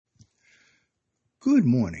Good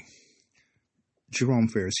morning. Jerome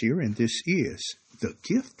Ferris here, and this is the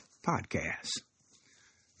Gift Podcast.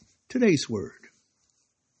 Today's word,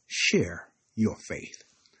 share your faith.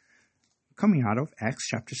 Coming out of Acts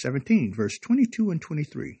chapter 17, verse 22 and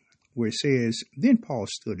 23, where it says, Then Paul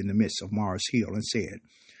stood in the midst of Mars Hill and said,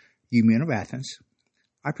 Ye men of Athens,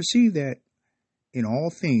 I perceive that in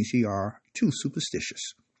all things ye are too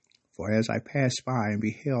superstitious. For as I passed by and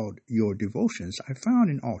beheld your devotions, I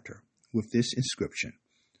found an altar with this inscription,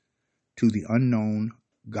 To the unknown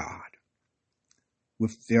God,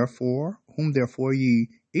 whom therefore ye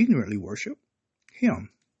ignorantly worship, him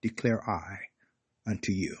declare I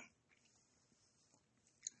unto you.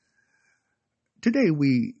 Today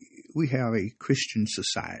we have a Christian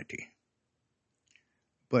society,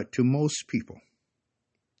 but to most people,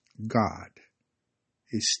 God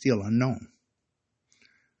is still unknown.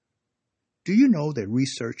 Do you know that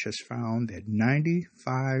research has found that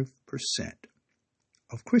 95%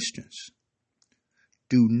 of Christians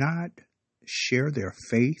do not share their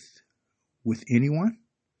faith with anyone?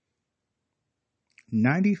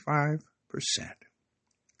 95%.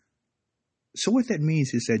 So what that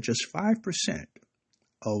means is that just 5%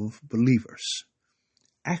 of believers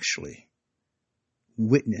actually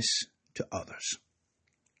witness to others.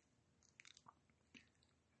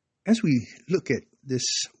 As we look at this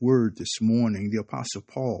word this morning, the Apostle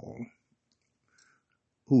Paul,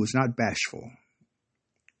 who was not bashful,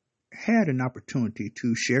 had an opportunity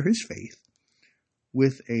to share his faith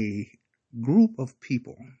with a group of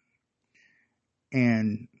people.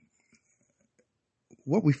 And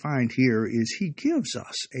what we find here is he gives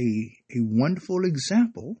us a wonderful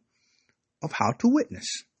example of how to witness.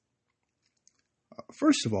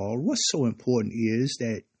 First of all, what's so important is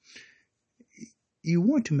that you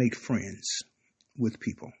want to make friends with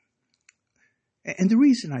people. And the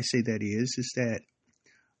reason I say that is that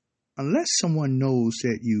unless someone knows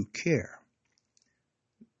that you care,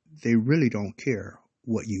 they really don't care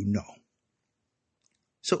what you know.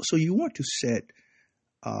 So you want to set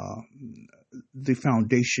the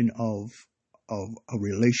foundation of a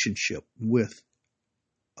relationship with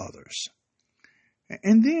others.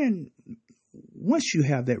 And then once you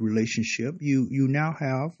have that relationship, you now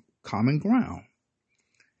have common ground.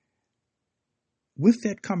 With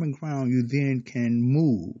that common ground, you then can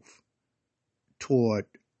move toward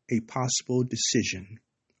a possible decision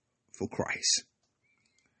for Christ.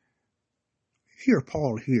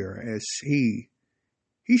 Paul as he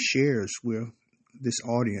shares with this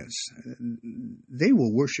audience, they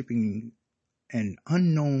were worshiping an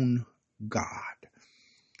unknown God.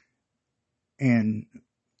 And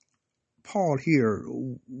Paul here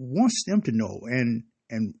wants them to know, and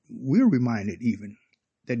we're reminded even,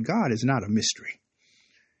 that God is not a mystery.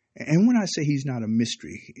 And when I say he's not a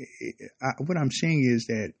mystery, what I'm saying is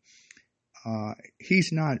that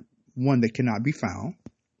he's not one that cannot be found.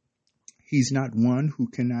 He's not one who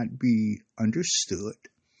cannot be understood.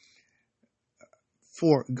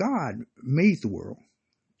 For God made the world,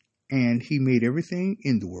 and he made everything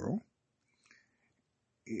in the world.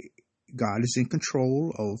 God is in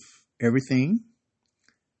control of everything.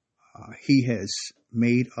 He has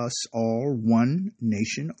made us all one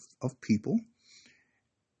nation of people.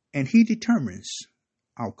 And he determines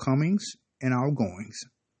our comings and our goings.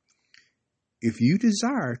 If you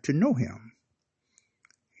desire to know him,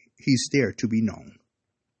 he's there to be known.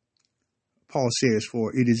 Paul says,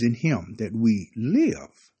 for it is in him that we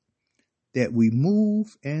live, that we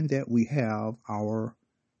move, and that we have our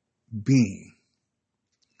being.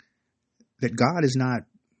 That God is not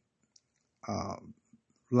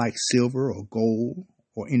like silver or gold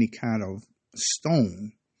or any kind of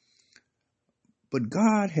stone, but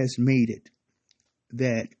God has made it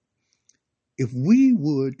that if we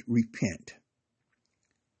would repent,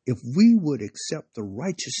 if we would accept the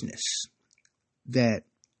righteousness that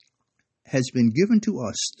has been given to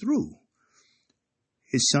us through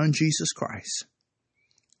his son, Jesus Christ,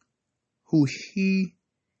 who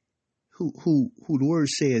the word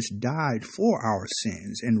says died for our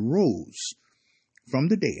sins and rose from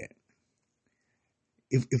the dead.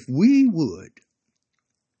 If we would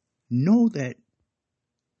know that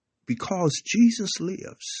because Jesus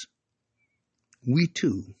lives, we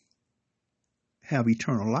too have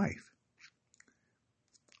eternal life.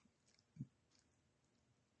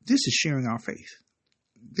 This is sharing our faith.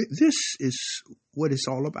 This is what it's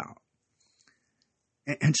all about.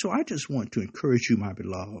 And so I just want to encourage you, my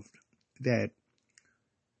beloved, that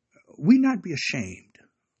we not be ashamed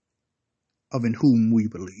of in whom we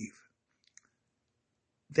believe.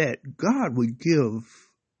 That God would give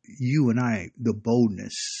you and I the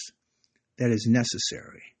boldness that is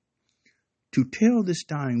necessary to tell this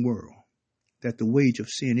dying world that the wage of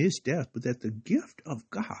sin is death, but that the gift of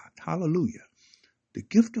God, hallelujah, the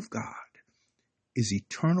gift of God is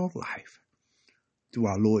eternal life through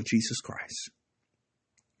our Lord Jesus Christ.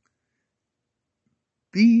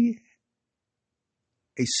 Be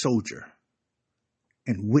a soldier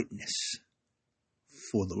and witness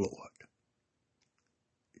for the Lord.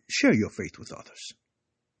 Share your faith with others.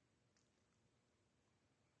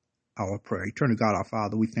 Our prayer. Eternal God, our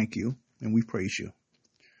Father, we thank you and we praise you.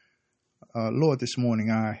 Lord, this morning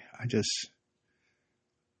I just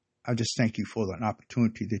thank you for an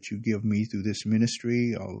opportunity that you give me through this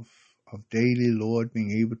ministry of daily, Lord,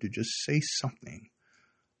 being able to just say something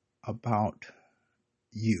about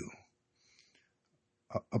you,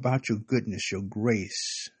 about your goodness, your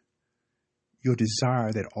grace, your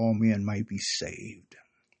desire that all men might be saved.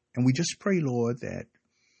 And we just pray, Lord, that,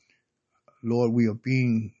 Lord, we are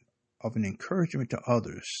being of an encouragement to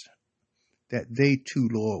others, that they too,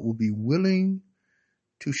 Lord, will be willing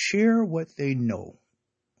to share what they know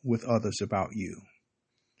with others about you.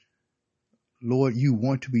 Lord, you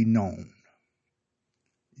want to be known.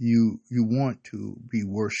 You want to be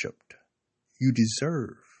worshiped. You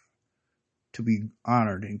deserve to be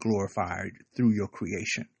honored and glorified through your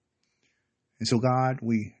creation. And so, God,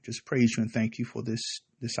 we just praise you and thank you for this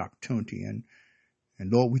opportunity. And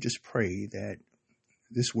Lord, we just pray that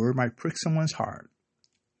this word might prick someone's heart,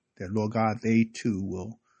 that, Lord God, they too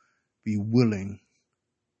will be willing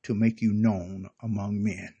to make you known among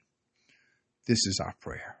men. This is our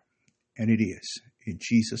prayer, and it is. In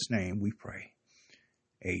Jesus' name we pray.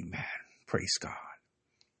 Amen. Praise God.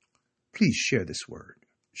 Please share this word.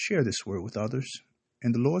 Share this word with others.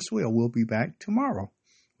 And the Lord's will, we'll be back tomorrow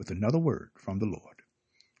with another word from the Lord.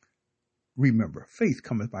 Remember, faith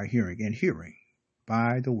cometh by hearing, and hearing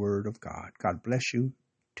by the word of God. God bless you.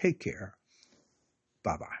 Take care.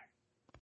 Bye-bye.